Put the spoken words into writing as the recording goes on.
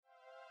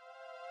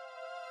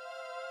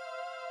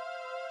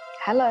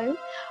Hello,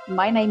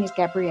 my name is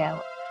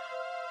Gabrielle.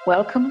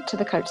 Welcome to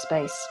the Coach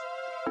Space.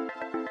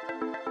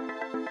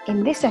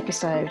 In this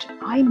episode,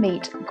 I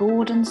meet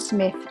Gordon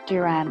Smith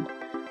Duran,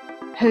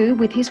 who,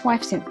 with his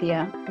wife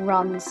Cynthia,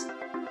 runs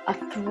a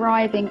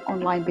thriving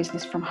online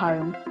business from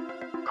home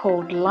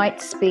called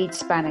Lightspeed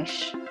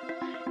Spanish.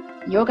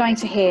 You're going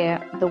to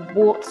hear the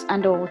warts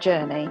and all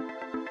journey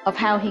of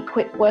how he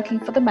quit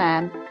working for the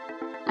man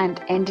and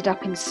ended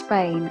up in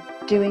Spain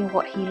doing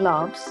what he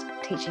loves,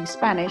 teaching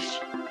Spanish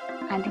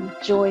and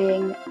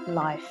enjoying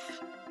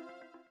life.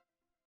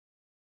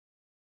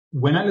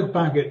 When I look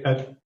back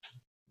at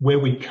where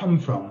we come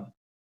from,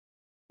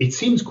 it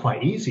seems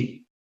quite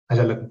easy as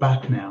I look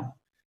back now.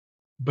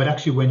 But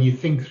actually, when you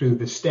think through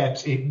the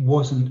steps, it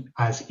wasn't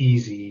as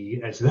easy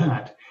as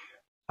that.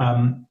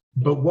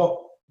 But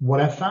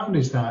what I found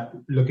is that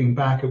looking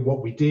back at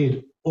what we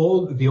did,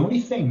 the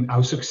only thing,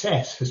 our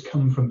success has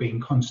come from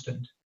being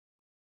constant,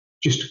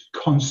 just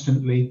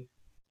constantly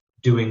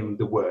doing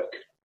the work,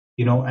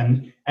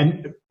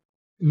 and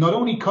not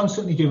only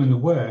constantly doing the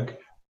work,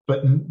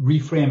 but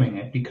reframing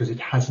it, because it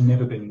has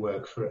never been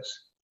work for us.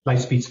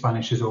 Lightspeed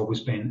Spanish has always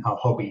been our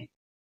hobby,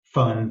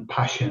 fun,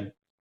 passion.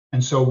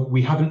 And so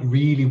we haven't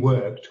really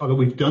worked, although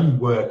we've done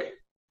work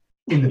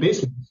in the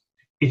business,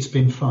 it's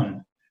been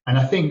fun. And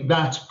I think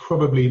that's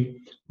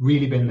probably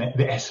really been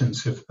the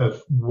essence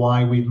of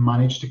why we've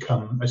managed to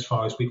come as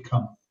far as we've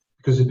come,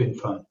 because it's been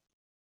fun.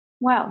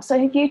 Wow. So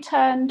have you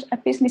turned a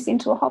business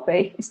into a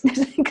hobby?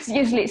 Because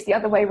usually it's the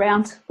other way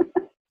around.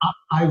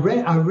 I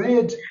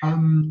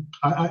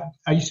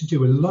used to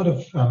do a lot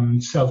of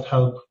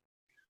self-help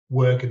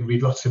work and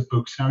read lots of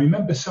books. And I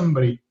remember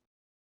somebody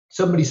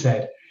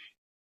said,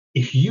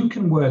 if you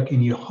can work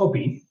in your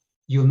hobby,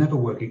 you'll never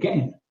work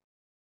again.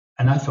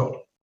 And I thought,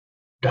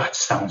 that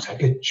sounds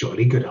like a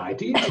jolly good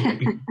idea to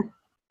me.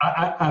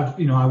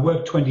 I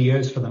worked 20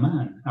 years for the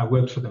man. I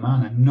worked for the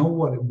man and know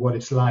what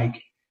it's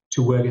like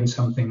to work in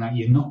something that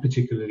you're not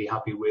particularly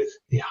happy with,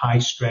 the high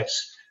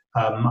stress,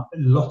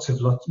 lots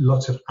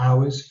of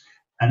hours.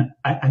 And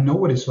I know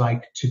what it's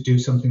like to do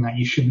something that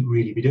you shouldn't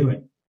really be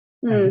doing,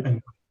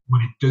 and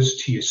what it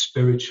does to you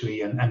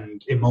spiritually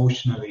and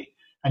emotionally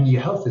and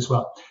your health as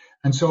well.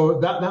 And so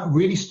that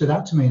really stood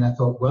out to me. And I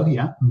thought, well,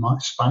 yeah,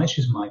 Spanish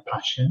is my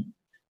passion.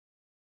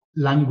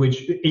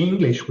 Language,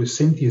 English was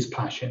Cynthia's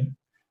passion.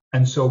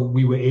 And so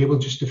we were able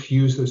just to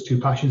fuse those two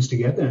passions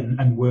together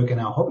and work in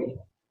our hobby.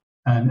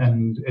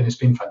 And it's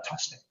been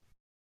fantastic.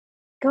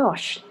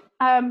 Gosh.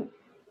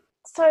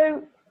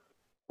 So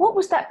what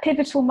was that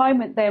pivotal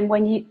moment then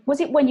when you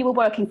were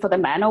working for the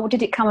man, or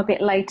did it come a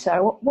bit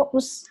later?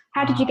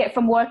 How did you get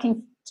from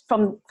working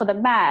for the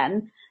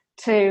man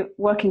to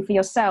working for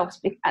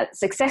yourselves,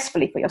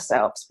 successfully for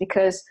yourselves?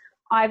 Because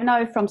I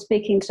know from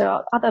speaking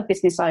to other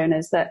business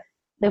owners that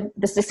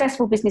the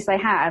successful business they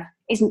have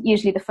isn't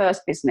usually the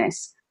first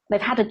business.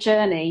 They've had a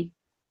journey,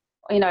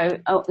 a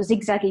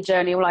zigzaggy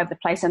journey all over the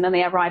place, and then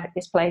they arrive at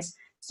this place.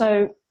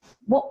 So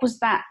what was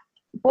that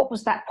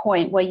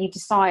point where you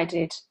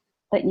decided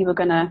that you were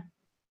going to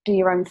do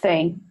your own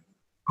thing?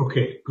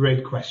 Okay,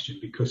 great question,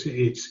 because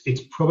it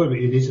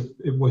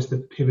was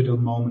the pivotal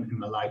moment in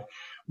my life.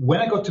 When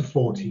I got to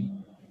 40,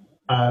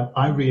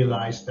 I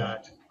realized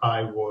that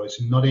I was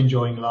not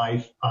enjoying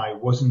life. I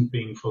wasn't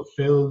being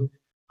fulfilled.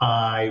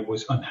 I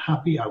was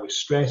unhappy. I was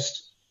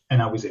stressed,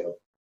 and I was ill.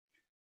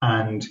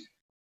 And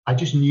I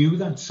just knew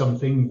that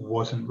something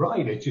wasn't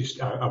right.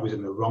 I was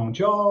in the wrong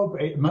job.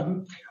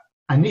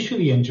 I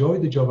initially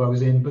enjoyed the job I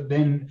was in, but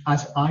then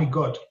as I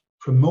got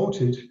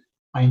promoted,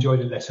 I enjoyed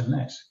it less and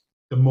less.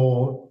 The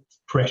more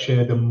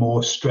pressure, the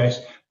more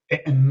stress,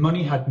 and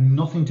money had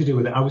nothing to do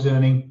with it. I was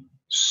earning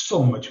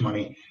so much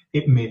money.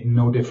 It made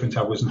no difference.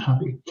 I wasn't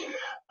happy.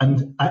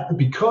 And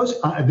because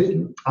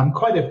I'm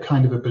quite a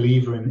kind of a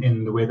believer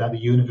in the way that the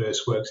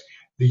universe works,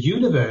 the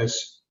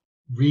universe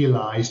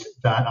realized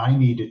that I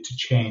needed to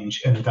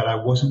change and that I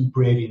wasn't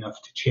brave enough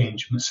to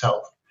change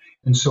myself.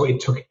 And so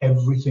it took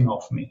everything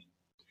off me.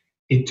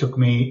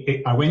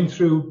 I went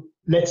through,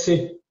 let's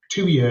say,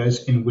 2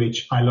 years in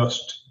which I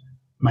lost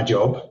my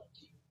job,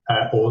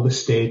 all the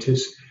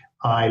status.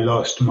 I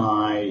lost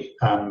my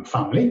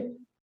family.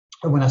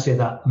 And when I say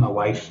that, my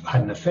wife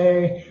had an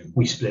affair.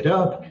 We split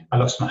up. I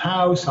lost my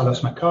house. I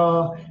lost my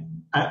car.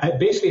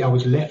 Basically, I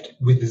was left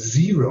with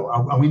zero.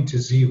 I went to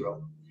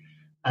zero.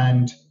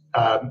 And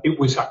it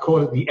was, I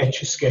call it the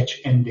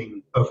Etch-a-Sketch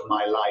ending of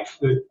my life.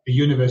 The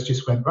universe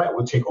just went, right,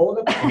 we'll take all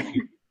of that off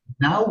you.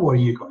 Now what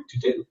are you going to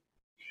do?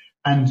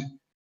 And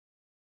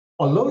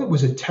although it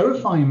was a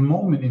terrifying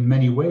moment in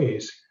many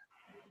ways,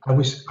 I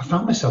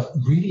found myself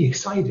really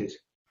excited.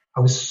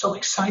 I was so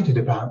excited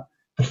about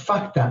the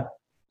fact that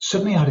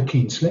suddenly I had a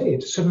clean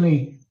slate.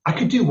 Suddenly I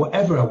could do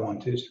whatever I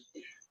wanted.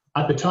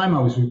 At the time,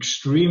 I was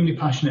extremely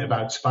passionate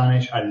about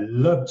Spanish. I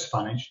loved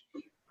Spanish.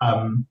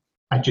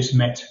 I just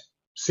met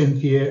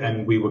Cynthia,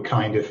 and we were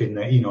kind of in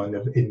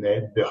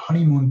the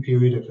honeymoon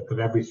period of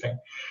everything.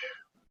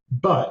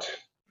 But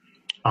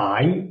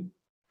I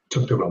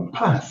took the wrong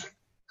path.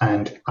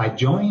 And I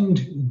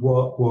joined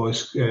what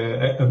was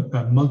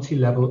a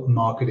multi-level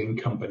marketing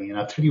company. And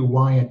I'll tell you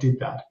why I did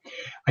that.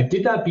 I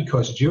did that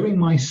because during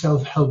my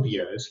self-help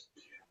years,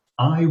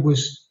 I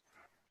was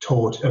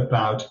taught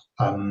about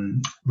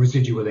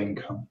residual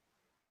income.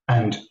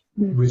 And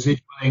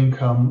residual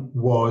income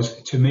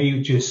was, to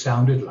me, just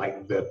sounded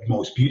like the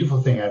most beautiful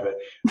thing ever.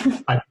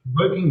 I'd been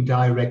working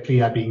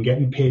directly. I'd been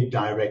getting paid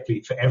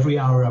directly. For every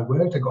hour I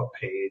worked, I got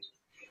paid.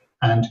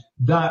 And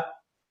that,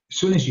 as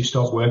soon as you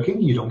stop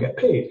working, you don't get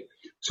paid.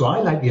 So I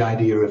like the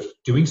idea of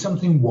doing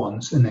something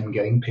once and then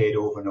getting paid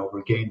over and over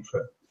again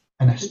for it.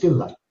 And I still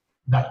like it.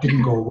 That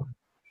didn't go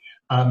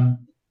well.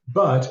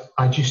 But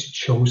I just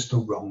chose the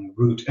wrong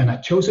route. And I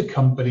chose a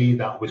company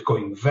that was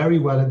going very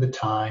well at the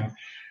time.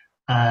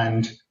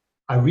 And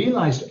I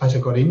realized as I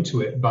got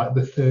into it, about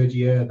the third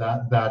year,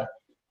 that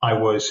I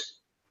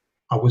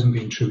wasn't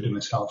being true to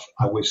myself.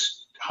 I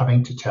was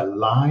having to tell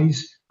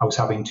lies. I was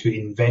having to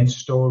invent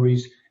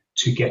stories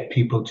to get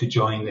people to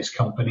join this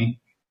company.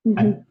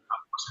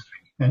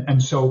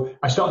 And so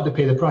I started to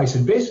pay the price.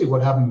 And basically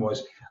what happened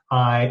was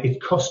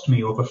it cost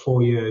me over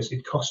 4 years,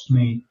 it cost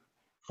me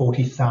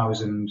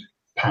 £40,000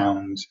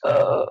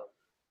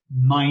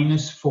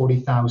 minus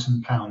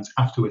 £40,000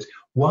 afterwards.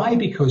 Why?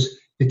 Because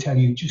they tell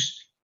you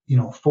just,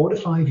 4 to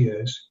 5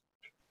 years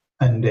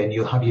and then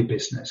you'll have your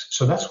business.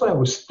 So that's what I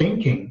was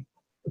thinking.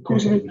 Of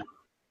course, it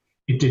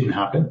didn't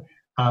happen.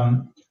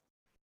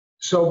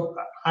 So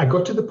I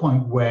got to the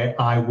point where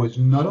I was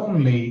not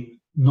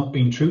only not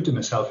being true to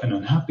myself and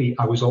unhappy,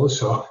 I was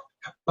also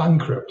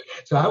bankrupt.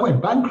 So I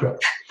went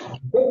bankrupt.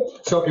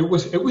 So it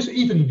was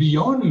even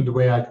beyond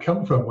where I'd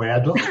come from, where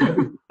I'd lost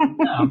everything.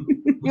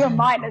 You're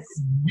minus.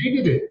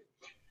 Negative.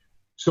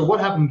 So what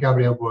happened,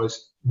 Gabrielle,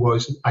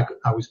 was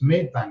I was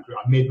made bankrupt.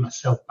 I made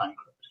myself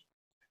bankrupt.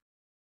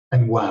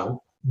 And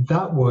wow,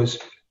 that was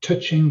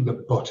touching the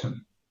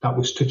bottom. That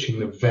was touching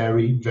the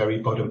very, very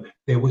bottom.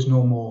 There was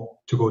no more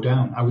to go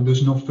down. There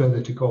was no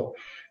further to go.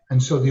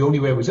 And so the only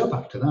way was up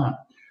after that.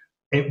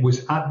 It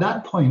was at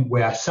that point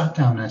where I sat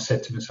down and I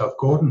said to myself,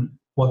 Gordon,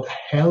 what the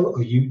hell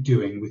are you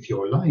doing with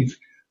your life?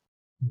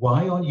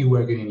 Why aren't you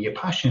working in your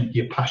passion?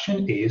 Your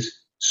passion is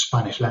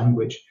Spanish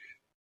language.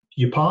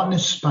 Your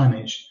partner's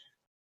Spanish.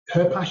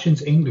 Her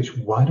passion's English.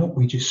 Why don't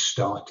we just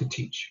start to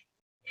teach?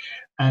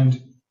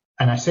 And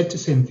I said to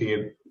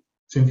Cynthia,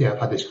 I've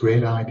had this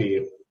great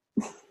idea.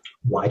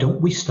 Why don't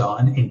we start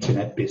an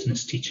internet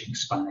business teaching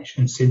Spanish?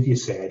 And Cynthia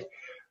said,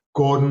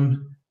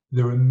 Gordon,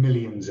 there are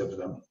millions of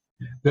them.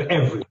 They're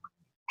everywhere.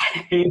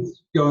 It's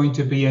going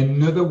to be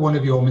another one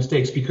of your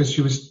mistakes, because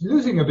she was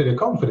losing a bit of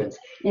confidence.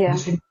 Yeah. I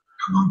said,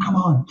 come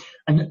on.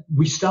 And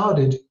we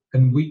started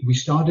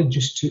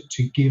just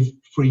to give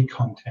free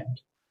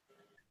content.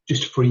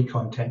 Just free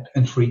content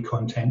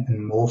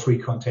and more free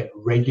content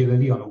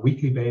regularly on a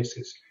weekly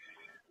basis.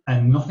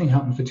 And nothing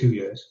happened for 2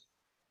 years.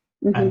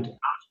 And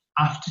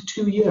after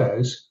 2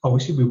 years,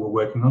 obviously we were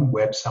working on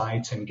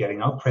websites and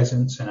getting our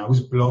presence, and I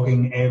was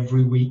blogging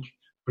every week.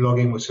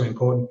 Blogging was so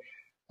important.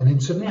 And then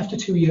suddenly after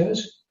 2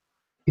 years,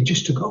 it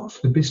just took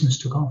off. The business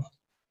took off.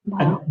 Wow.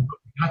 And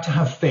you had to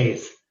have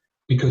faith,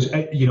 because,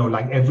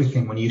 like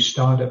everything, when you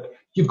start up,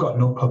 you've got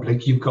no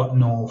public, you've got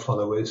no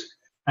followers.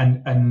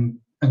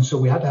 And so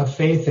we had to have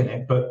faith in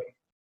it. But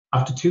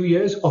after 2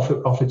 years,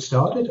 off it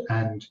started.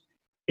 And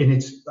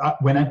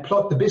when I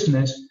plot the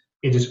business,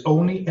 it has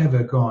only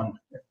ever gone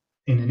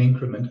in an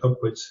increment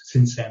upwards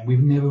since then.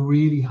 We've never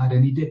really had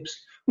any dips.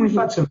 We've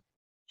had some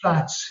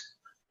flats,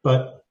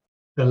 but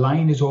the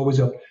line is always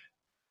up.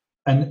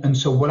 And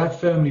so what I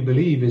firmly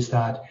believe is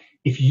that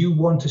if you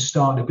want to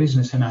start a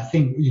business, and I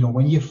think,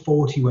 when you're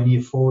 40 and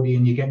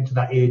you're getting to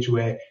that age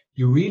where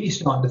you're really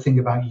starting to think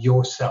about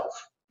yourself,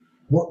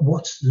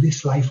 what's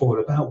this life all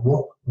about?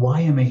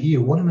 Why am I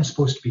here? What am I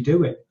supposed to be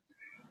doing?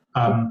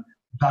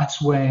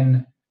 That's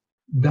when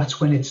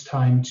it's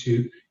time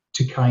to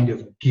kind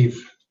of give.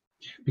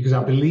 Because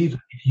I believe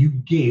if you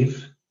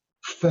give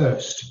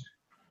first,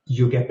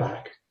 you'll get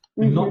back.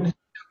 Not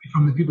necessarily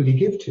from the people you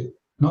give to,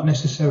 not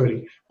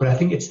necessarily. But I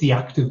think it's the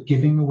act of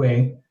giving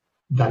away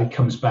that it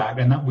comes back.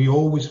 And that we've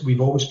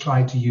always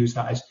tried to use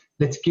that as,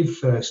 let's give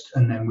first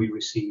and then we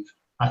receive.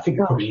 I think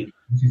it probably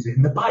is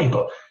in the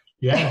Bible.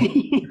 Yeah. I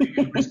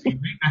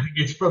think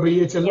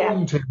it's a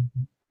long term.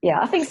 Yeah,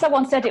 I think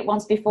someone said it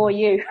once before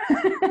you.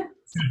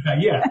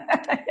 Yeah.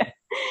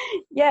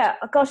 Yeah,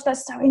 gosh,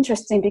 that's so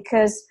interesting,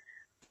 because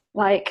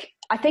I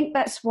think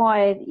that's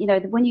why,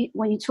 when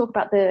you talk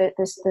about the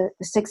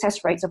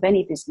success rates of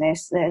any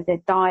business,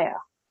 they're dire,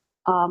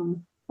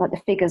 like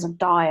the figures are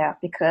dire,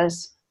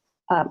 because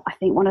I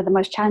think one of the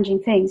most challenging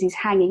things is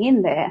hanging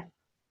in there.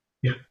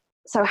 Yeah.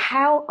 So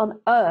how on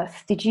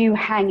earth did you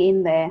hang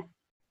in there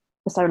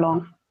for so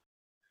long?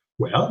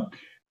 Well,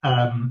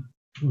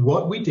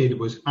 what we did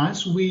was,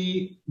 as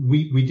we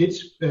did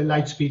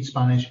Lightspeed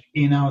Spanish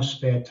in our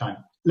spare time.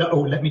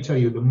 Let me tell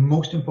you, the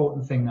most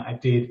important thing that I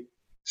did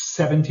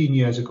 17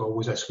 years ago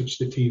was I switched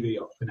the TV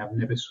off, and I've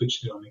never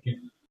switched it on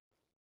again.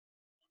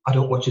 I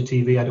don't watch a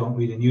TV. I don't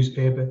read a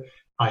newspaper.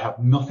 I have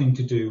nothing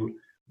to do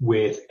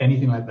with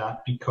anything like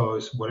that,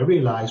 because what I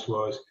realized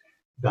was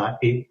that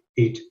it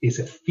is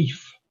a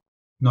thief,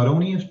 not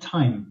only of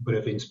time, but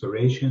of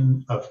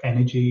inspiration, of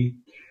energy.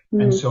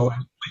 And so I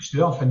switched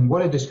it off. And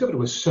what I discovered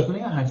was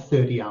suddenly I had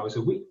 30 hours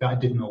a week that I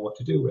didn't know what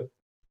to do with.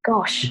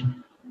 Gosh.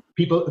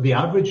 People, the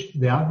average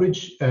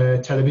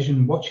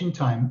television watching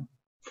time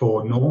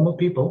for normal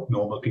people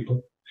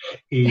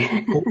is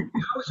 40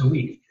 hours a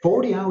week.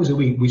 40 hours a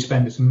week, we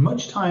spend as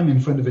much time in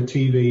front of a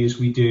TV as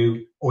we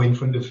do, or in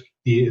front of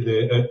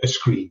a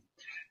screen,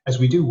 as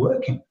we do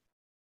working.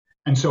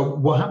 And so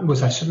what happened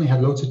was I suddenly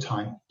had loads of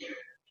time.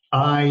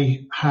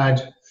 I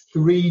had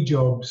 3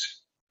 jobs.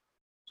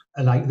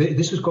 Like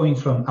this was going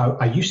from,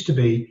 I used to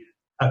be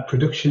a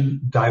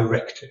production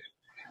director,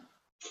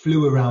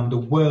 flew around the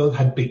world,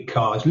 had big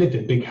cars, lived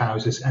in big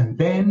houses, and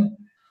then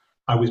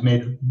I was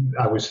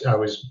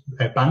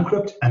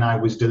bankrupt, and I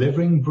was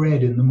delivering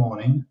bread in the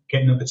morning,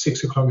 getting up at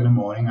 6 o'clock in the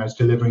morning. I was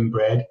delivering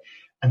bread,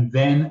 and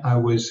then I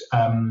was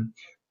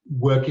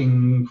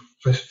working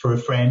for a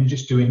friend,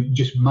 just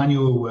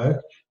manual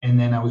work, and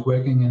then I was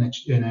working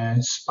in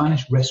a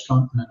Spanish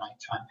restaurant in the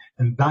nighttime,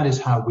 and that is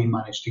how we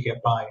managed to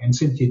get by. And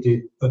Cynthia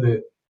did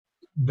other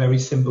very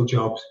simple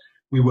jobs.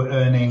 We were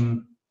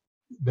earning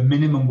the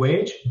minimum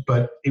wage,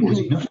 but it was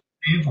enough to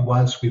live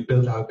whilst we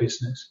built our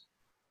business.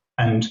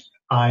 And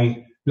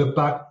I look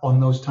back on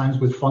those times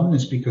with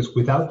fondness, because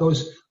without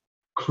those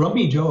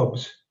crummy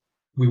jobs,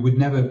 we would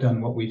never have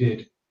done what we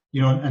did.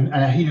 You know, and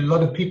I hear a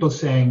lot of people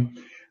saying,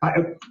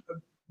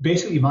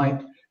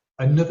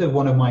 another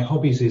one of my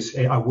hobbies is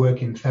I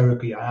work in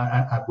therapy.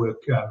 I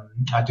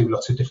do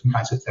lots of different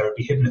kinds of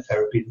therapy,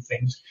 hypnotherapy and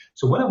things.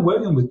 So when I'm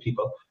working with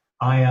people,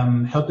 I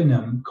am helping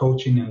them,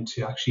 coaching them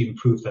to actually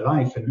improve their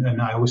life.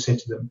 And I always say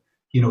to them,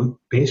 you know,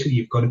 basically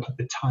you've got to put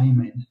the time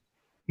in.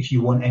 If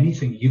you want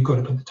anything, you've got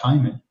to put the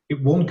time in.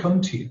 It won't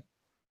come to you.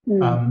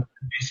 They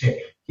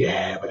say,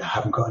 yeah, but I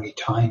haven't got any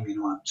time. You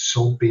know, I'm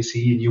so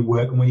busy, and you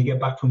work. And when you get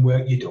back from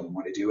work, you don't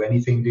want to do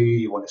anything, do you?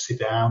 You want to sit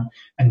down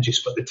and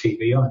just put the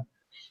TV on.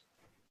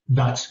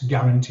 That's a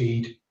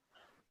guaranteed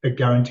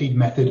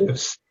method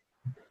of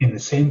in the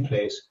same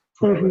place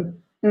forever.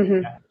 Yeah.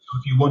 So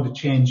if you want to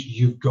change,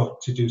 you've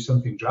got to do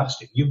something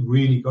drastic. You've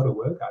really got to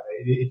work at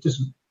it. It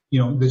doesn't, you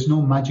know, there's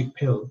no magic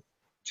pill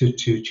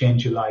to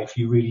change your life.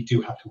 You really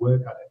do have to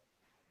work at it.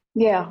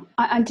 Yeah.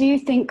 And do you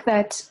think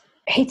that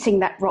hitting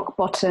that rock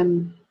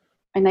bottom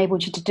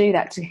enabled you to do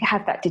that, to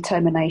have that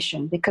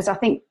determination? Because I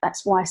think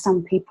that's why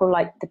some people,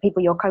 like the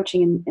people you're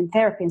coaching in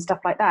therapy and stuff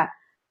like that,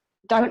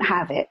 don't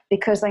have it,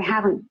 because they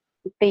haven't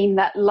been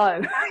that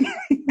low.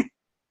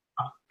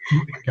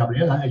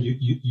 Gabrielle,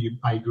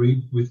 I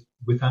agree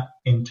with that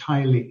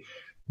entirely.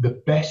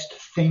 The best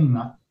thing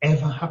that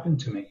ever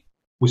happened to me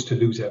was to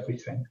lose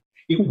everything.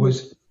 It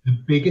was the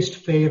biggest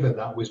favor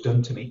that was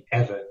done to me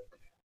ever.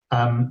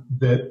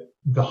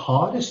 The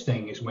hardest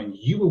thing is when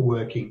you were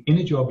working in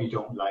a job you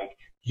don't like,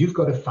 you've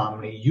got a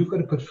family, you've got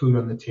to put food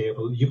on the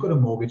table, you've got a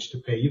mortgage to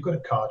pay, you've got a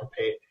car to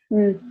pay.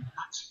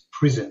 That's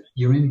prison.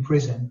 You're in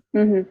prison.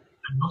 And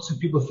lots of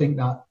people think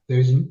that there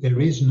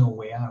is no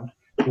way out.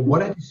 But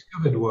what I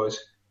discovered was,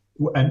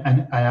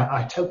 and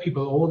I tell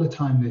people all the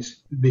time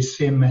this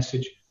same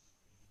message,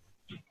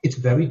 it's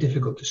very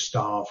difficult to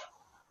starve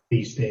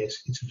these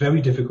days. It's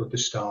very difficult to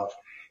starve.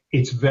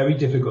 It's very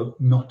difficult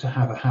not to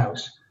have a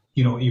house.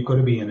 You know, you've got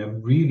to be in a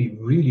really,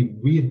 really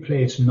weird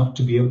place not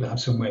to be able to have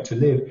somewhere to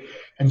live.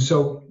 And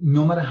so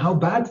no matter how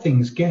bad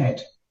things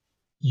get,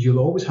 you'll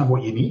always have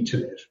what you need to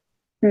live.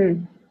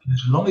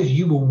 As long as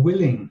you were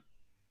willing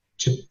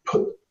to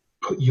put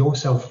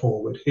yourself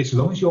forward, as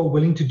long as you're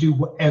willing to do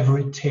whatever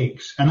it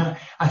takes. And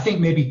I think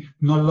maybe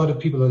not a lot of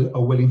people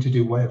are willing to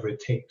do whatever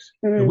it takes.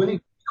 They're willing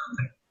to do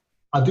something.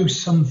 I'll do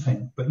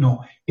something, but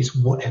no, it's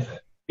whatever.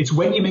 It's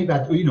when you make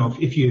that, you know,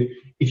 if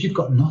you've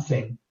got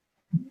nothing,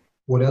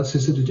 what else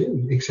is there to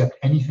do except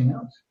anything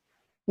else?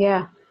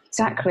 Yeah,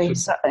 exactly.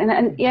 So,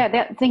 and yeah,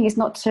 the thing is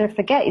not to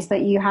forget is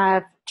that you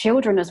have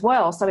children as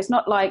well. So it's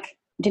not like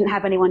you didn't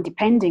have anyone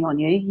depending on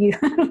you.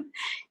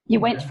 You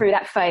went through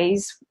that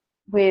phase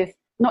with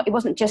it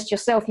wasn't just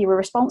yourself you were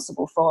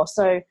responsible for.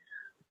 So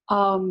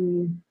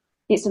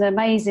it's an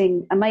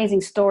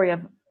amazing story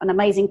of an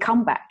amazing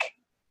comeback,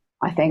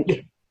 I think.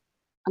 Yeah.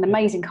 An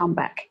amazing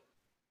comeback.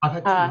 I've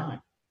had 2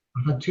 lives.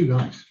 I've had 2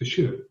 lives for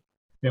sure.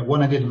 Yeah,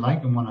 one I didn't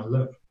like and one I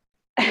loved.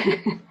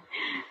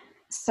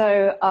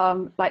 So,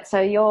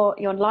 so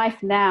your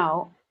life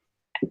now,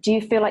 do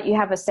you feel like you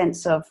have a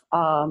sense of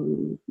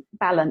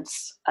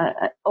balance,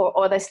 or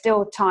are there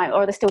still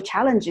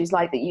challenges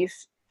like that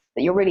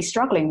you're really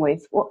struggling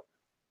with?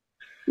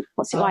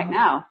 What's it like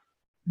now?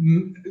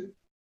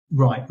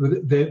 Right.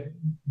 The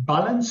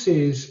balance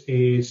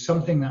is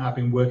something that I've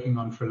been working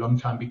on for a long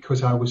time,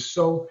 because I was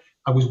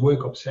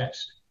work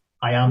obsessed.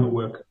 I'm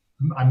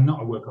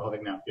not a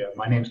workaholic now. Yeah,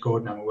 my name's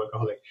Gordon. I'm a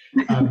workaholic.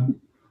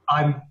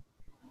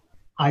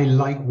 I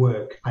like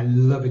work. I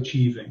love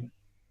achieving.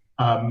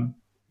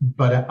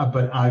 But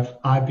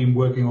I've been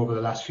working over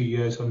the last few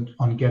years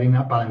on getting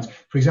that balance.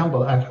 For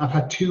example, I've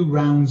had 2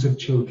 rounds of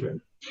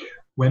children.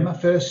 When my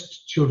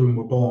first children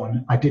were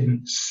born, I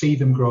didn't see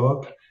them grow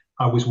up.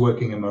 I was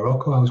working in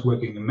Morocco. I was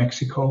working in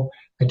Mexico.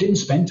 I didn't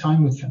spend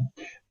time with them.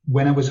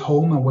 When I was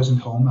home, I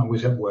wasn't home. I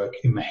was at work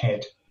in my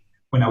head.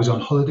 When I was on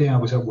holiday, I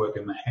was at work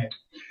in my head.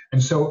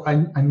 And so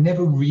I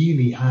never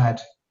really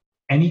had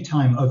any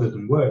time other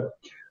than work.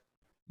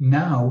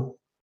 Now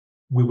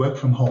we work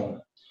from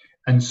home.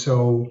 And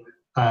so,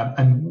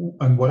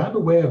 and what I'm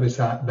aware of is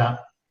that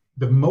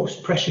the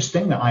most precious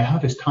thing that I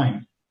have is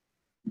time.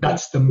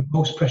 That's the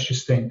most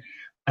precious thing.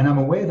 And I'm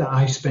aware that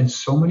I spent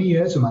so many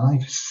years of my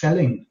life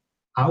selling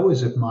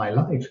hours of my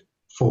life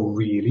for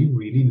really,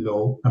 really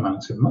low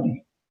amounts of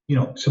money. You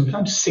know,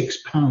 sometimes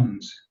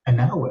 £6 an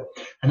hour.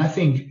 And I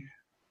think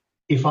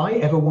if I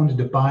ever wanted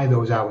to buy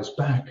those hours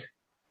back,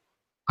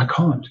 I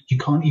can't. You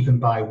can't even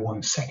buy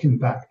 1 second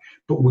back.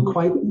 But we're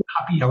quite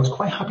happy. I was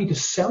quite happy to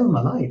sell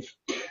my life.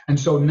 And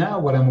so now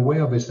what I'm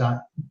aware of is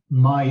that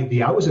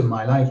the hours of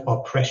my life are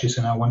precious,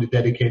 and I want to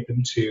dedicate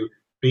them to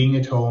being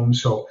at home.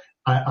 So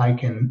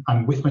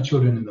I'm with my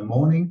children in the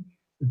morning.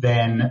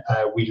 Then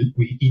we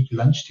eat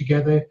lunch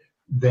together.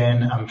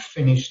 Then I'm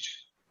finished.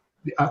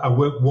 I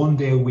work 1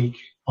 day a week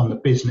on the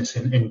business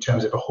in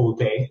terms of a whole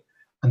day,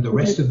 and the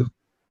rest of the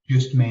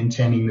just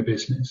maintaining the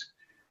business.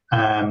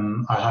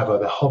 I have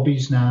other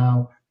hobbies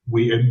now.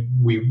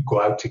 We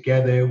go out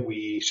together.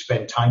 We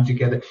spend time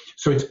together.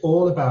 So it's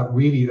all about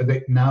really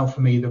now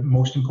for me, the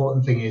most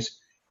important thing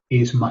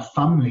is my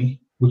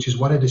family, which is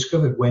what I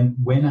discovered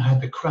when I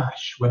had the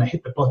crash, when I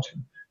hit the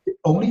bottom. The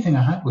only thing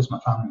I had was my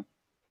family.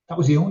 That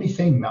was the only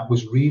thing that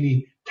was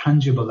really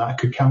tangible that I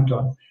could count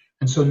on.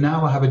 And so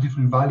now I have a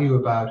different value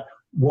about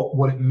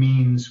what it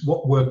means,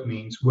 what work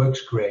means.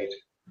 Work's great.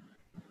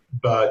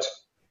 But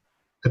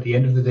at the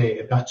end of the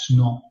day, that's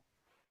not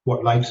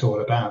what life's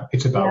all about.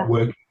 It's about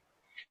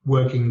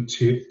working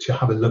to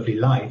have a lovely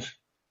life,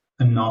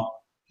 and not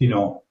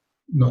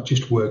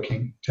just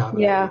working to have a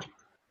lovely life.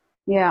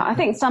 Yeah, I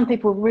think some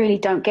people really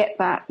don't get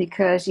that,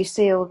 because you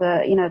see all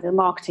the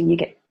marketing you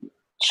get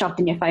shoved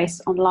in your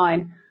face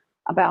online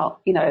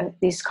about,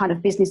 these kind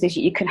of businesses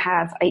you can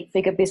have,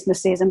 8-figure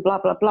businesses and blah,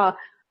 blah, blah.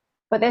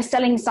 But they're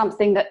selling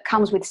something that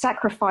comes with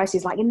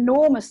sacrifices, like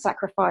enormous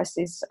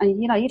sacrifices.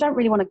 And, you don't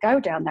really want to go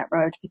down that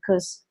road,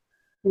 because,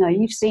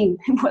 you've seen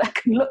what that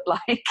can look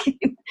like.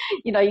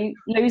 You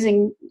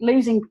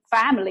losing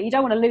family. You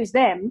don't want to lose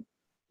them,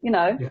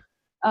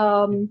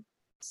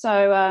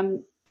 So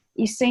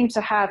you seem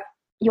to have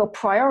your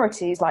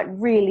priorities like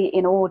really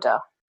in order,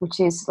 which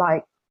is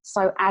like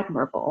so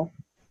admirable.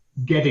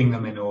 Getting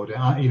them in order.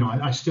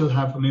 I still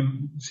have,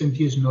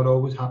 Cynthia's not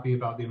always happy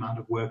about the amount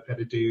of work that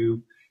I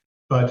do,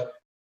 but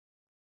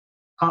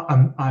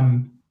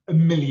I'm a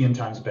million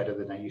times better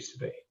than I used to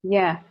be.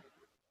 Yeah.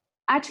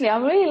 Actually,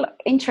 I'm really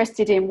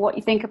interested in what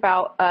you think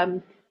about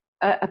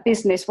a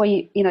business where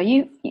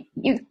you're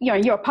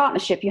a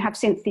partnership. You have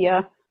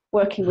Cynthia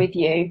working with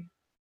you,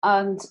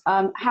 and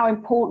how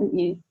important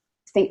you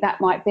think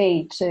that might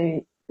be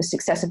to the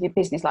success of your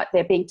business, like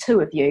there being two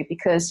of you,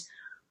 because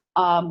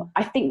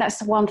I think that's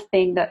the one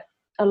thing that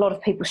a lot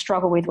of people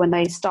struggle with when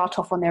they start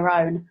off on their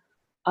own,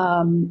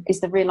 is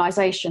the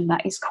realization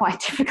that it's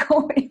quite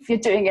difficult if you're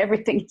doing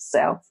everything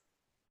yourself.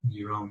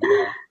 You're wrong.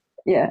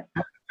 Yeah.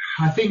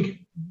 I think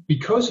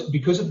because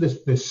of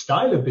the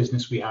style of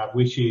business we have,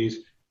 which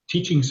is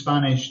teaching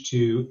Spanish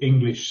to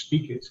English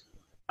speakers,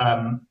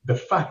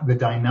 the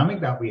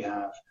dynamic that we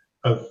have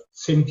of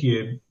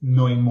Cynthia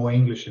knowing more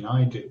English than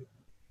I do,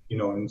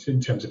 in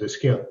terms of the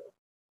skill,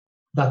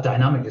 that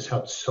dynamic has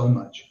helped so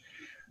much.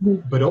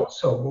 Mm-hmm. But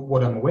also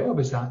what I'm aware of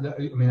is that,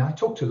 I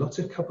talk to lots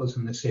of couples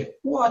and they say,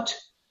 what?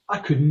 I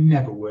could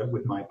never work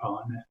with my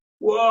partner.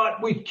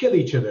 What? We'd kill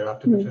each other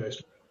after the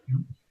first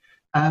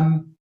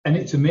one. And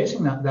it's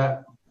amazing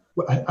that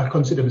I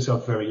consider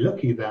myself very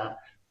lucky that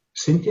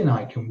Cynthia and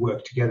I can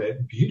work together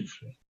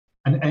beautifully.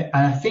 And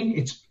I think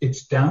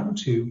it's down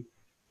to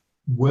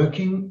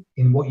working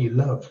in what you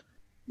love.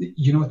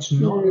 It's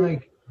not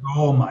like,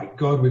 oh my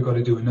God, we've got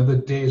to do another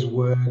day's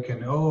work,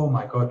 and oh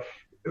my God.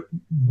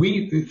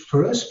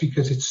 For us,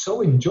 because it's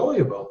so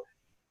enjoyable,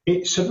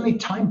 suddenly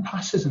time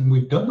passes and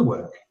we've done the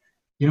work.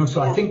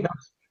 So I think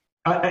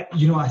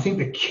I think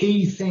the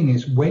key thing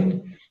is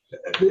when,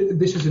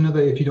 this is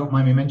another, if you don't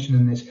mind me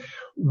mentioning this,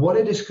 what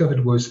I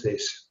discovered was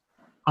this.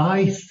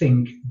 I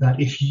think that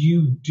if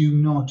you do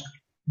not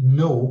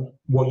know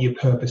what your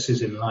purpose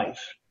is in life,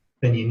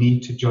 then you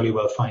need to jolly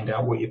well find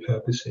out what your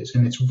purpose is.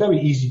 And it's very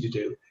easy to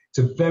do. It's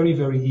a very,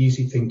 very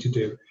easy thing to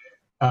do.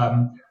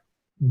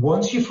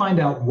 Once you find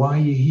out why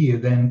you're here,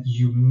 then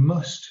you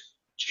must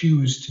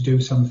choose to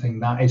do something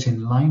that is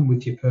in line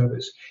with your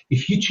purpose.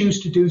 If you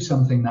choose to do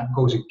something that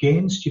goes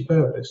against your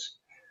purpose,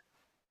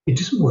 it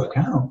doesn't work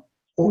out.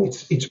 Or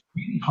it's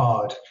really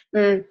hard.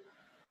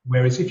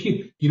 Whereas if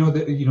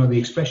the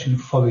expression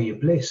 "follow your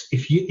bliss,"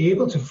 if you're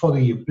able to follow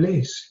your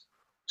bliss,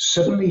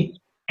 suddenly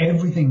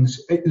everything's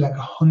like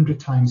 100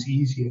 times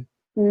easier.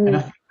 And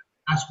I think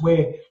that's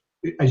where,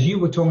 as you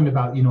were talking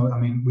about, in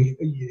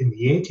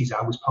the 80s,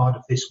 I was part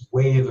of this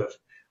wave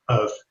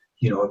of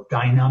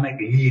dynamic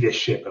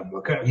leadership, and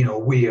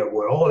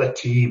we're all a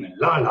team, and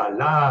la la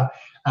la.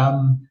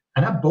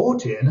 And I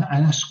bought it and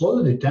I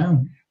swallowed it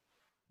down.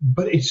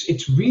 But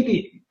it's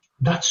really,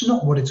 that's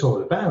not what it's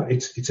all about.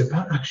 It's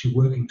about actually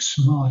working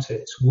smarter.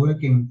 It's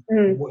working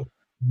what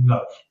you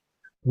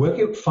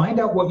love. Find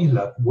out what you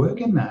love,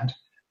 work in that.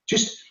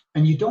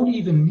 And you don't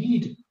even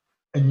need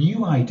a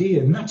new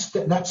idea. And that's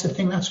the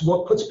thing. That's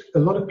what puts a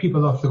lot of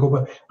people off. They go,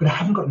 but I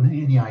haven't got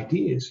any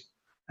ideas.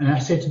 And I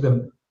say to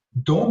them,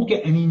 don't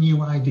get any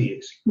new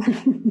ideas.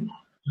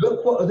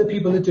 Look what other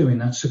people are doing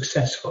that's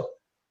successful.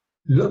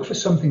 Look for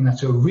something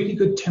that's a really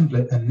good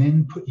template and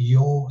then put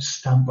your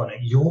stamp on it,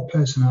 your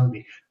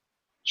personality.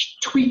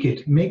 Tweak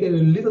it, make it a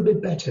little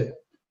bit better.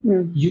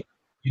 You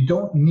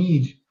don't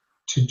need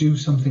to do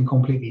something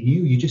completely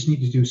new. You just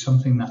need to do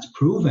something that's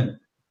proven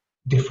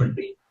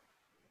differently.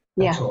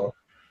 That's all.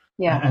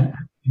 Yeah. And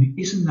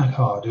it isn't that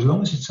hard as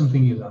long as it's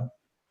something you love.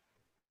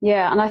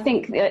 Yeah, and I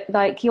think that,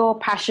 like, your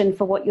passion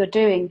for what you're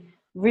doing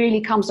really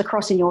comes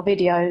across in your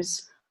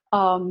videos.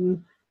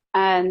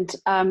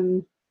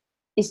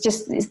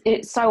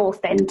 It's so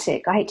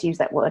authentic. I hate to use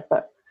that word,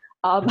 but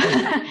and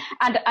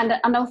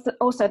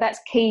also that's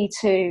key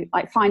to,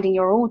 like, finding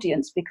your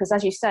audience, because,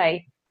 as you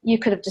say, you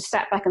could have just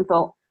sat back and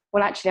thought,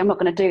 well, actually, I'm not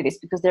going to do this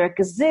because there are a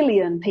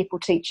gazillion people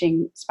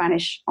teaching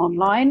Spanish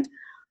online.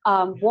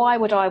 Why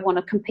would I want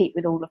to compete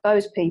with all of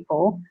those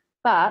people?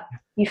 But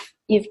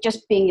you're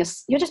just being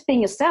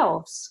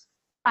yourselves,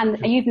 and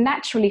you've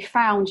naturally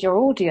found your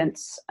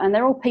audience, and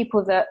they're all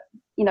people that,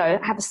 you know,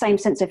 have the same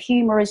sense of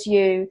humor as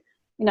you.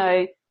 You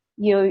know,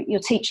 you're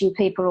teaching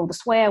people all the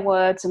swear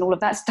words and all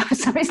of that stuff.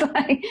 So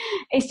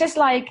it's just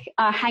like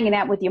hanging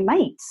out with your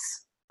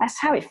mates. That's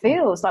how it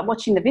feels, like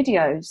watching the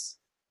videos.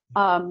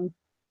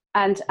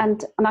 And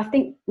I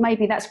think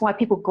maybe that's why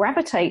people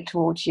gravitate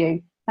towards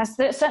you. That's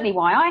certainly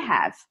why I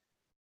have.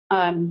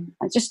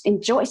 It's just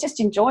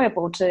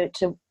enjoyable to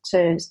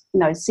you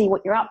know, see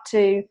what you're up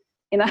to.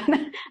 You know,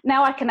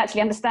 now I can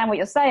actually understand what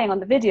you're saying on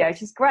the video,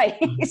 which is great.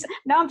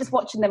 Now I'm just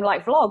watching them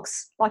like vlogs,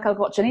 like I would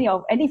watch any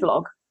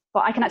vlog,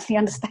 but I can actually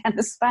understand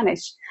the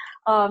Spanish.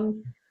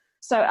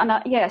 So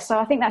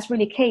I think that's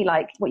really key.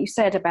 Like what you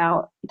said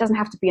about, it doesn't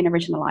have to be an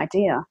original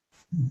idea.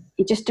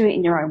 You just do it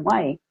in your own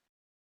way.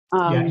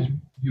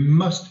 You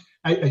must,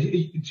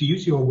 to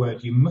use your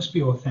word, you must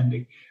be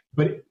authentic,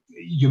 but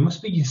you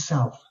must be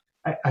yourself.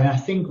 And I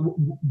think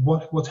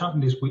what's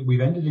happened is we've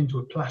entered into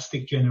a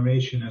plastic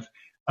generation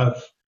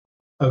of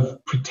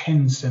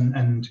pretense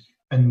and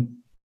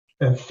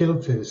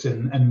filters,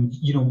 and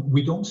you know,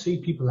 we don't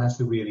see people as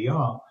they really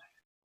are.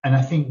 And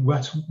I think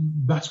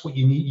that's what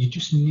you need. You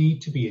just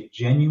need to be a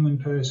genuine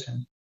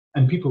person,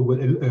 and people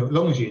will, as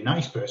long as you're a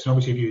nice person.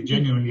 Obviously, if you're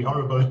genuinely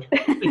horrible,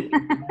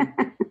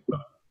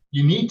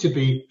 you need to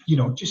be, you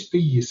know, just be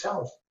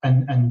yourself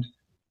and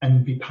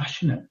be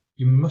passionate.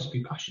 You must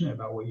be passionate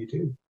about what you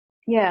do.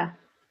 Yeah.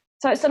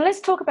 So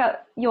let's talk about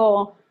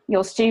your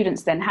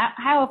students then.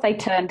 How have they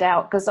turned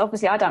out? Because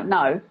obviously I don't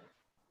know.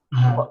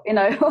 You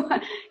know,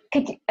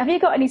 have you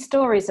got any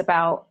stories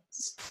about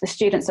the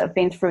students that have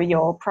been through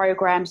your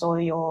programs or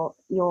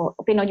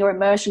been on your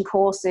immersion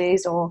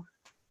courses or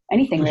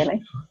anything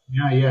really?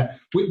 Yeah.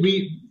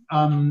 We've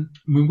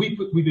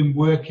been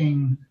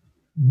working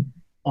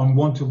on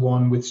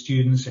one-to-one with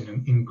students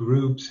and in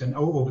groups, and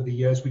over the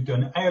years we've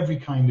done every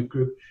kind of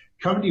group.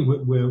 Currently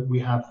we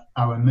have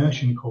our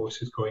immersion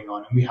courses going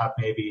on, and we have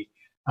maybe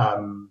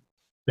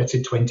let's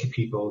say 20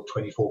 people,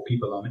 24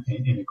 people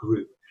in a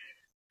group,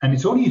 and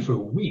it's only for a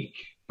week,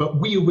 but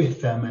we're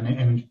with them,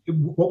 and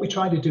what we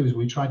try to do is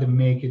we try to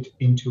make it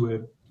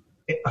into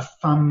a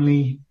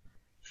family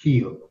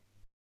feel,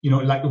 you know,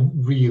 like a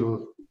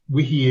real,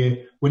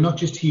 we're not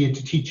just here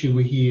to teach you,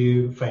 we're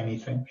here for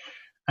anything.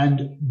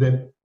 And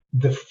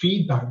the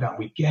feedback that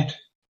we get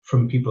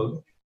from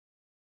people,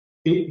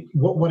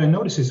 what I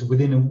notice is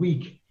within a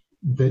week,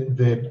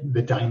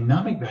 the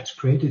dynamic that's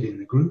created in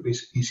the group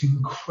is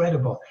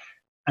incredible.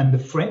 And the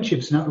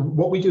friendships, now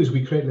what we do is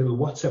we create a little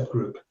WhatsApp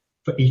group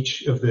for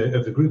each of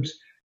the groups,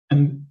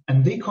 and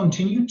they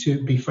continue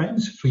to be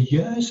friends for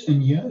years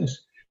and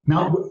years.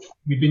 Now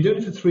we've been doing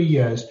it for 3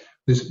 years.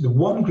 There's the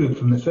one group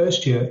from the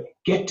first year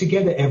get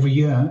together every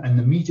year, and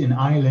they meet in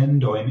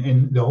Ireland or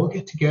they all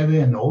get together,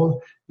 and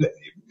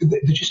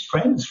they're just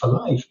friends for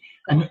life.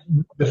 And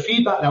the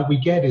feedback that we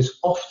get is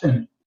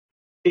often,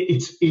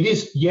 it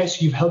is,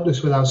 yes, you've helped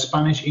us with our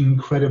Spanish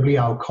incredibly,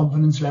 our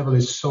confidence level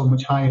is so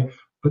much higher,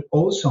 but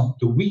also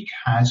the week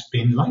has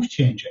been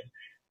life-changing.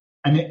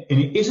 And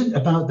it isn't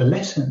about the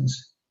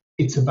lessons,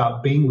 it's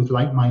about being with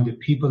like-minded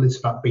people, it's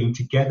about being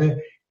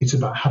together, it's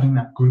about having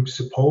that group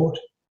support.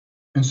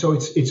 And so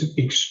it's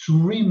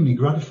extremely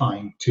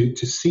gratifying to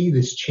see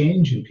this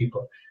change in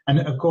people. And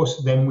of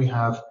course, then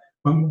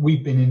when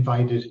we've been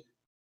invited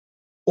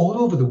all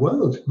over the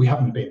world. We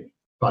haven't been,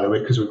 by the way,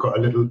 because we've got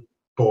a little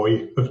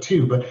boy of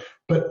 2,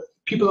 but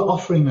people are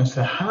offering us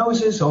their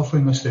houses,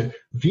 offering us their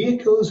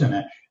vehicles and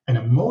a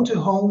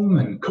motorhome,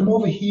 and come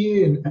over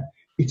here, and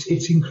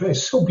it's incredible.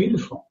 It's so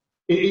beautiful.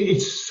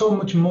 It's so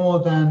much more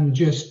than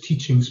just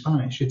teaching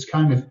Spanish. It's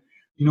kind of,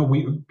 you know,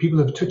 people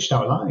have touched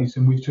our lives,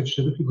 and we've touched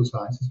other people's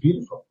lives. It's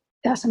beautiful.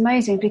 That's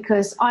amazing,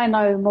 because I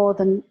know more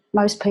than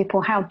most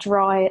people how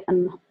dry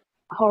and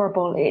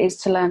horrible it is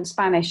to learn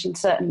Spanish in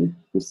certain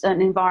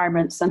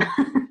environments. And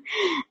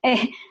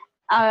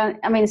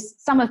I mean,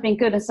 some have been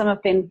good and some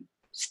have been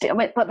still,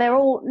 but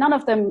none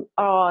of them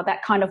are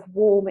that kind of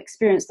warm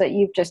experience that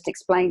you've just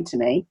explained to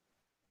me.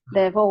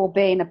 They've all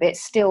been a bit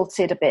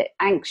stilted, a bit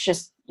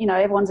anxious. You know,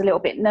 everyone's a little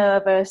bit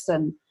nervous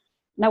and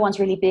no one's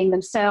really being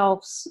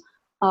themselves.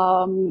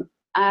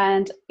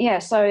 And yeah,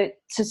 so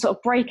to sort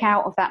of break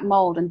out of that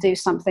mold and do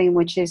something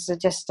which is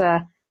just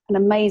an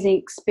amazing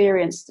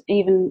experience.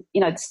 Even,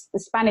 you know, the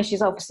Spanish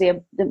is obviously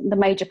the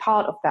major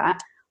part of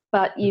that,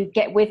 but you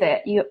get with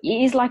it. It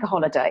is like a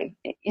holiday,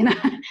 you know.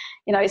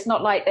 You know, it's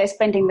not like they're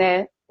spending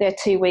their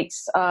 2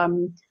 weeks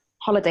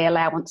holiday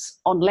allowance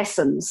on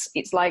lessons.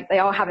 It's like they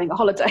are having a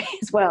holiday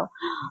as well.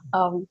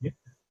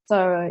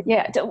 So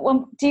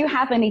do you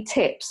have any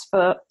tips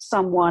for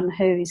someone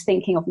who is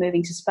thinking of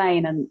moving to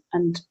Spain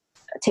and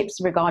tips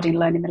regarding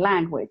learning the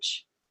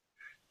language?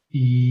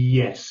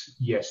 Yes,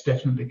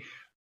 definitely.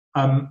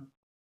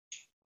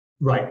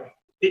 Right.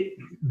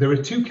 There are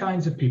two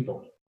kinds of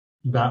people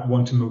that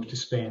want to move to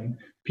Spain.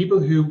 People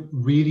who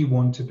really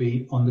want to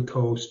be on the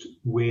coast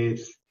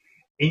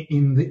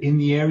in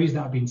the areas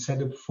that have been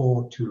set up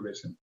for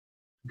tourism.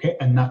 Okay,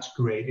 and that's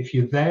great. If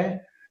you're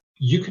there,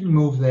 you can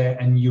move there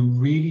and you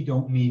really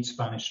don't need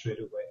Spanish straight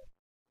away.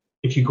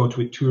 If you go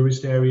to a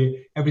tourist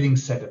area,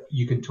 everything's set up.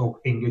 You can talk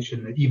English,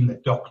 and even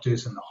the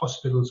doctors and the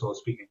hospitals all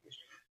speak English.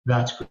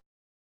 That's great.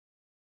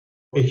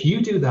 If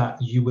you do that,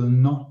 you will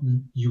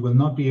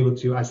not be able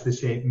to, as they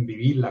say,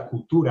 vivir la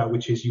cultura,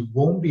 which is you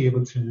won't be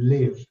able to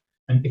live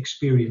and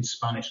experience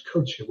Spanish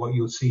culture. What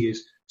you'll see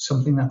is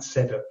something that's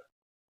set up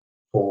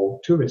for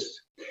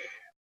tourists.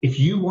 If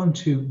you want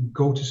to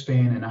go to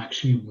Spain and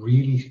actually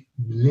really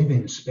live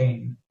in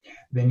Spain,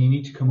 then you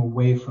need to come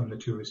away from the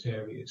tourist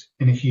areas.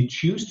 And if you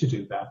choose to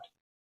do that,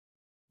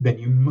 then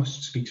you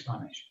must speak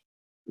Spanish.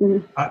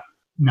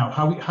 Now,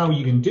 how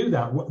you can do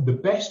that, the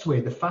best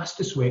way, the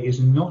fastest way is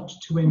not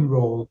to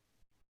enroll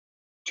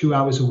 2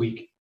 hours a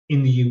week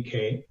in the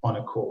UK on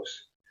a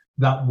course.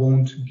 That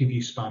won't give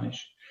you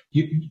Spanish.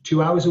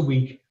 2 hours a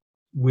week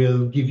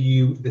will give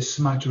you the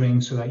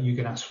smattering so that you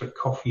can ask for a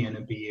coffee and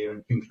a beer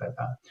and things like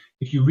that.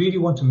 If you really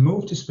want to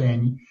move to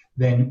Spain,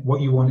 then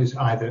what you want is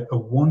either a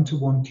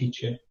one-to-one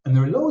teacher, and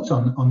there are loads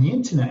on the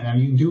internet now.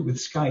 You can do it with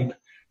Skype,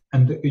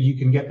 and you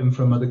can get them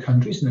from other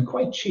countries, and they're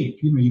quite cheap.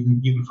 You know,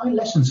 you can find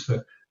lessons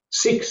for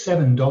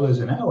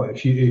 $6-7 an hour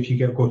if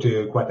you go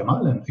to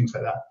Guatemala and things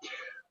like that.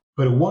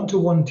 But a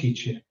one-to-one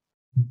teacher,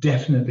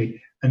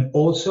 definitely. And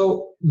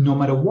also, no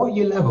matter what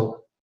your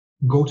level,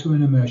 go to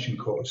an immersion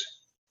course.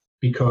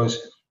 Because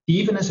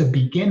even as a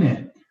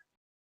beginner,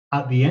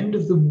 at the end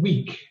of the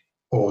week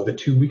or the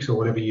 2 weeks or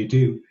whatever you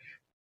do,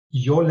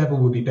 your level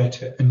will be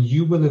better. And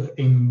you will have,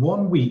 in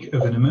 1 week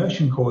of an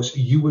immersion course,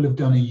 you will have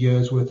done a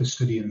year's worth of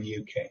study in the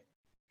UK.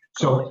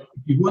 So if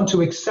you want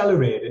to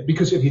accelerate it,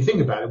 because if you think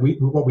about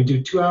it, what we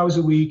do 2 hours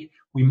a week,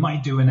 we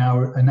might do an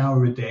hour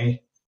a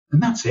day,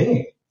 and that's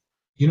it.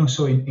 You know,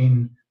 so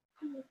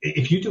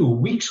if you do a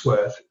week's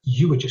worth,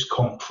 you are just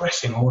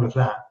compressing all of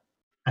that.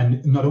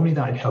 And not only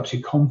that, it helps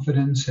your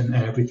confidence and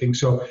everything.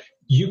 So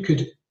you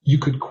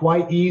could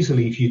quite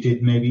easily, if you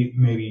did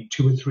maybe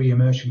 2 or 3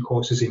 immersion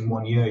courses in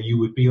 1 year, you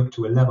would be up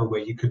to a level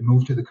where you could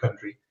move to the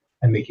country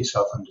and make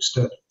yourself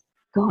understood.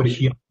 Gosh. But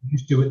if you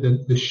just do it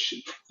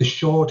the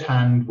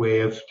shorthand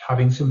way of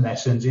having some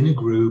lessons in a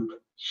group,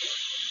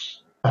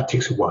 that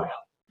takes a while.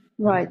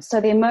 Right.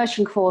 So the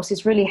immersion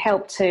courses really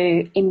help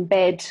to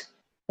embed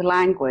the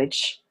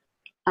language.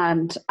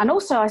 And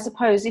also, I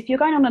suppose, if you're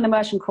going on an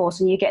immersion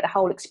course and you get the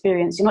whole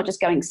experience, you're not just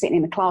sitting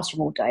in the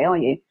classroom all day, are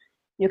you?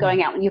 You're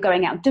going out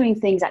and doing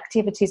things,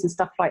 activities and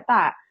stuff like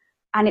that.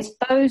 And it's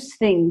those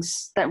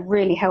things that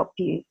really help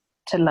you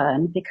to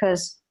learn,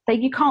 because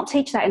you can't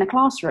teach that in a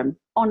classroom,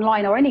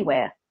 online or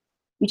anywhere.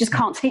 You just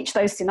can't teach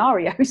those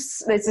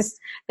scenarios. There's just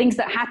things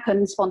that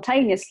happen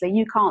spontaneously.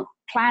 You can't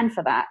plan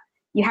for that.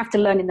 You have to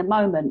learn in the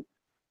moment.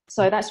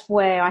 So that's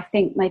where I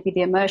think maybe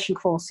the immersion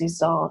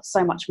courses are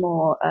so much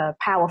more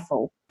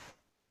powerful.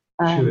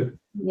 Sure.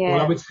 Yeah.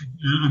 Well, I would say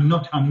I'm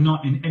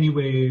not in any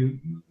way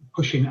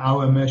pushing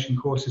our immersion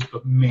courses,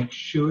 but make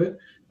sure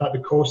that the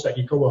course that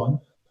you go on,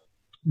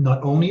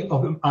 not only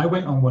I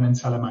went on one in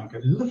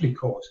Salamanca, lovely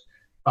course.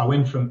 I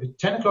went from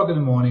 10 o'clock in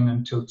the morning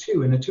until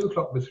 2, and at 2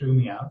 o'clock they threw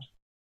me out,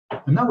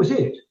 and that was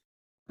it.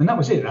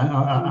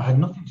 I had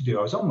nothing to do.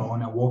 I was on my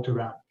own. I walked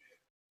around.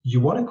 You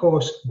want a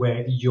course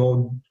where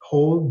your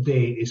whole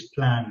day is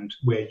planned,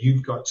 where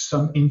you've got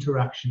some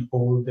interaction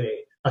all day.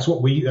 That's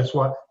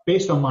what,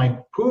 based on my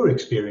poor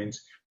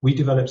experience, we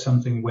developed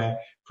something where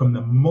from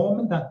the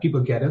moment that people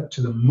get up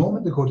to the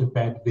moment they go to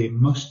bed, they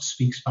must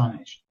speak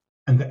Spanish,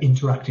 and they're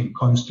interacting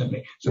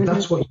constantly. So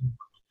that's what you want.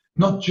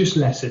 Not just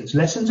lessons.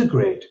 Lessons are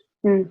great,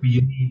 but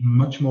you need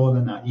much more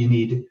than that. You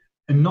need,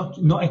 and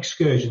not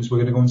excursions. We're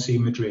going to go and see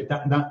Madrid.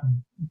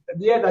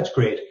 That's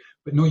great.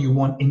 But no, you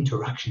want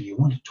interaction. You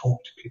want to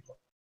talk to people.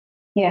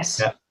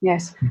 Yes, yeah.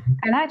 Yes.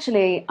 And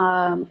actually,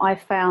 I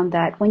found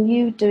that when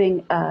you're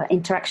doing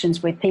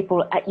interactions with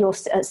people at your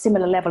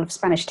similar level of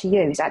Spanish to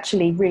you, it's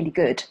actually really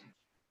good,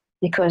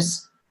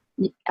 because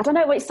I don't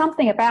know, it's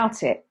something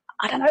about it.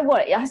 I don't know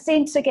what. I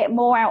seem to get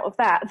more out of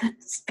that than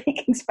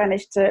speaking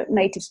Spanish to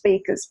native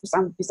speakers for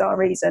some bizarre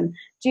reason.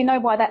 Do you know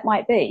why that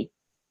might be?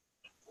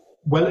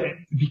 Well,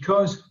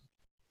 because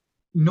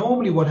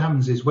normally what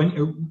happens is when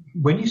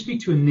you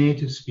speak to a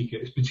native speaker,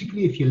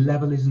 particularly if your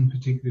level isn't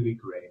particularly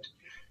great,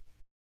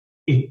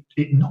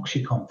 it knocks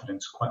your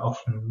confidence quite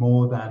often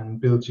more than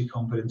builds your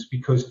confidence,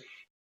 because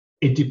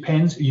it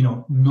depends,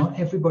 not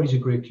everybody's a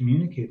great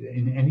communicator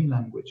in any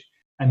language.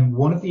 And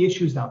one of the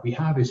issues that we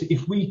have is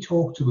if we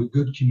talk to a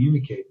good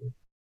communicator,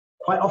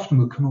 quite often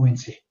we'll come away and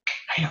say,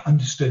 hey, I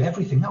understood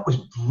everything. That was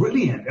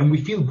brilliant. And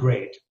we feel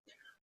great.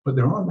 But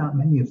there aren't that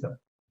many of them.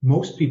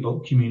 Most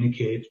people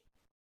communicate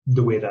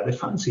the way that they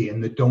fancy,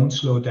 and they don't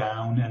slow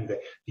down, and they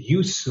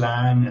use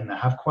slang, and they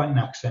have quite an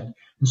accent.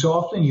 And so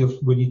often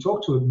when you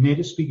talk to a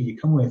native speaker, you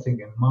come away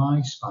thinking, my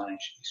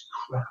Spanish is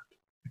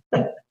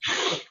crap.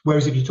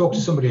 Whereas if you talk to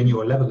somebody on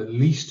your level, at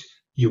least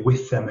you're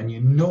with them and you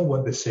know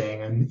what they're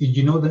saying, and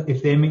you know that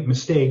if they make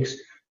mistakes,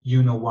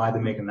 you know why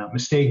they're making that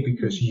mistake,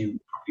 because you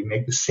probably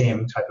make the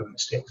same type of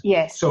mistakes.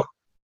 Yes. So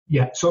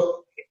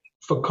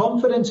for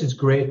confidence, it's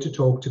great to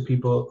talk to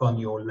people on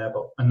your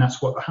level, and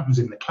that's what happens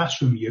in the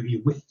classroom.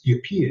 You're with your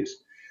peers,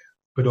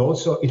 but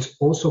also it's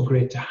also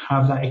great to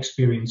have that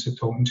experience of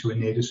talking to a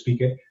native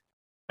speaker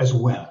as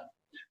well.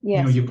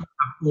 Yes. You have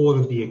all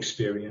of the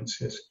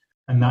experiences,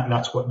 and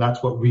that's what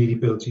really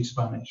builds your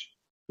Spanish.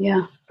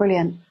 Yeah,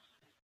 brilliant.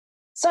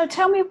 So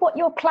tell me what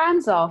your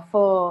plans are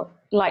for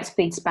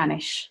Lightspeed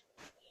Spanish.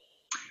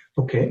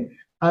 Okay.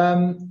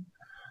 Our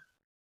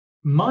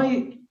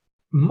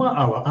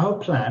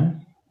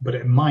plan,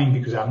 but mine,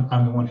 because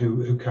I'm the one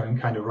who can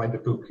kind of write the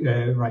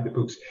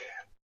books.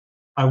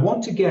 I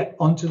want to get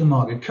onto the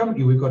market.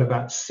 Currently, we've got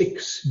about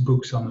 6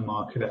 books on the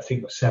market, I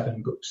think, or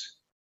 7 books.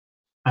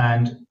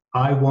 And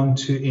I want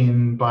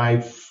to, by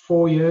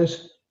 4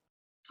 years,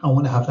 I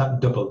want to have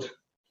that doubled.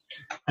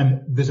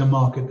 And there's a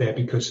market there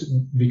because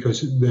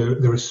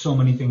there are so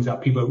many things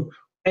that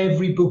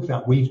every book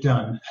that we've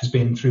done has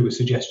been through a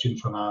suggestion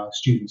from our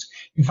students.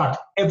 In fact,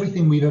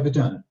 everything we've ever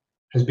done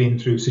has been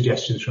through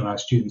suggestions from our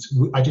students.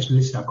 I just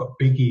listen. I've got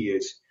big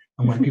ears.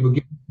 And when people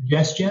give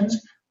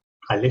suggestions,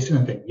 I listen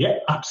and think, yeah,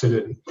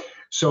 absolutely.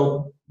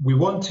 So we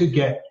want to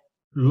get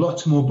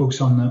lots more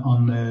books on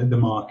the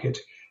market.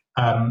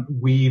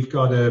 We've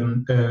got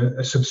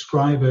a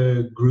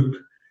subscriber group,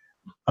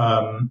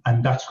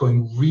 and that's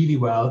going really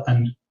well.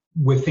 And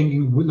we're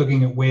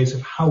looking at ways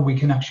of how we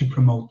can actually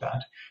promote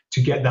that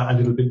to get that a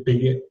little bit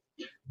bigger.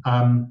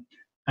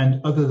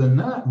 And other than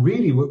that,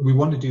 really, we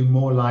want to do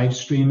more live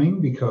streaming,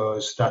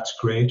 because that's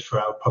great for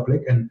our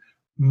public, and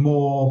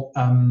more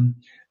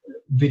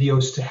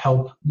videos to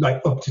help,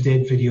 like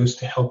up-to-date videos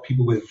to help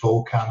people with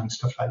vocab and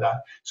stuff like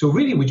that. So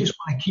really, we just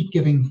want to keep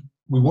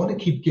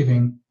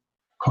giving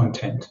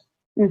content.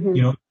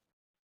 Mm-hmm.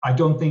 I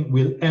don't think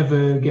we'll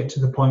ever get to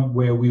the point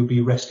where we'll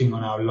be resting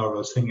on our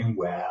laurels thinking,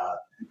 well,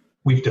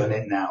 we've done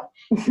it now.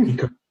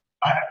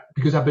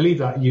 because I believe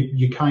that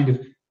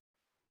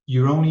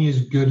you're only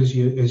as good as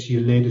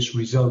your latest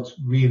result,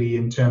 really,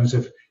 in terms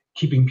of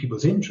keeping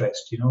people's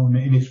interest,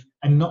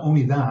 and not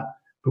only that,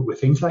 but with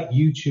things like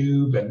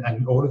YouTube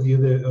and all of the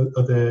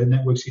other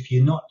networks, if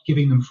you're not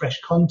giving them fresh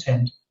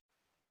content,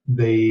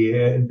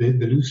 they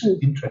lose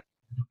interest.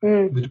 They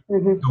don't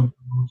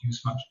promote you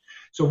as much.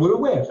 So we're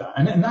aware of that,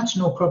 and that's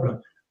no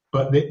problem.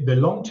 But the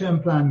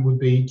long-term plan would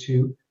be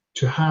to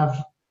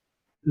have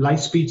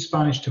Lightspeed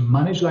Spanish, to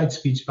manage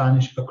Lightspeed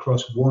Spanish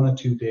across 1 or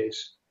 2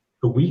 days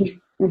a week.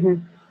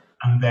 Mm-hmm.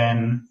 And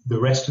then the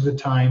rest of the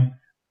time,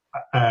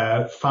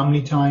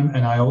 family time.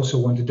 And I also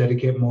want to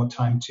dedicate more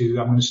time I'm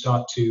going to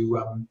start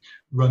to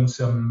run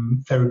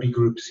some therapy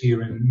groups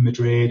here in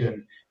Madrid,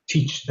 and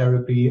teach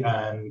therapy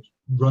and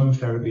run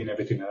therapy and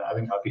everything. I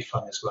think that'd be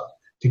fun as well,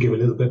 to give a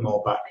little bit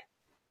more back.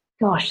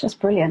 Gosh, that's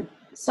brilliant.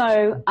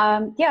 So,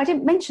 I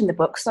didn't mention the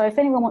book. So if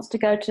anyone wants to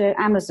go to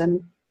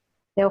Amazon,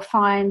 they'll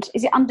find,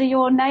 is it under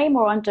your name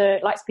or under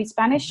Lightspeed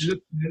Spanish?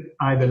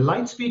 Either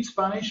Lightspeed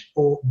Spanish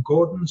or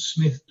Gordon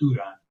Smith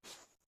Duran.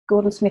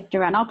 Gordon Smith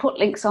Duran. I'll put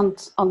links on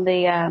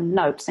the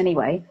notes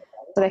anyway,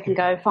 so they can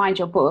go find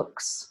your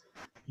books.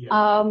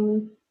 Yeah.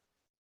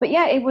 But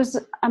yeah, it was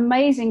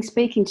amazing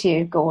speaking to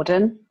you,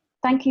 Gordon.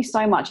 Thank you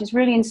so much. It's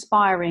really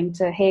inspiring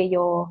to hear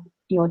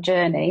your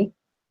journey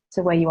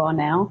to where you are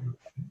now,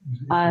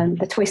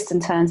 the twists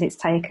and turns it's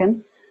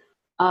taken.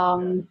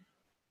 And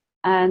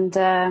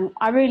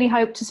I really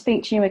hope to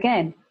speak to you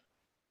again.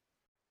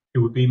 It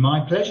would be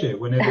my pleasure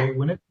whenever.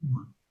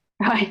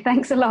 Right,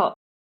 thanks a lot.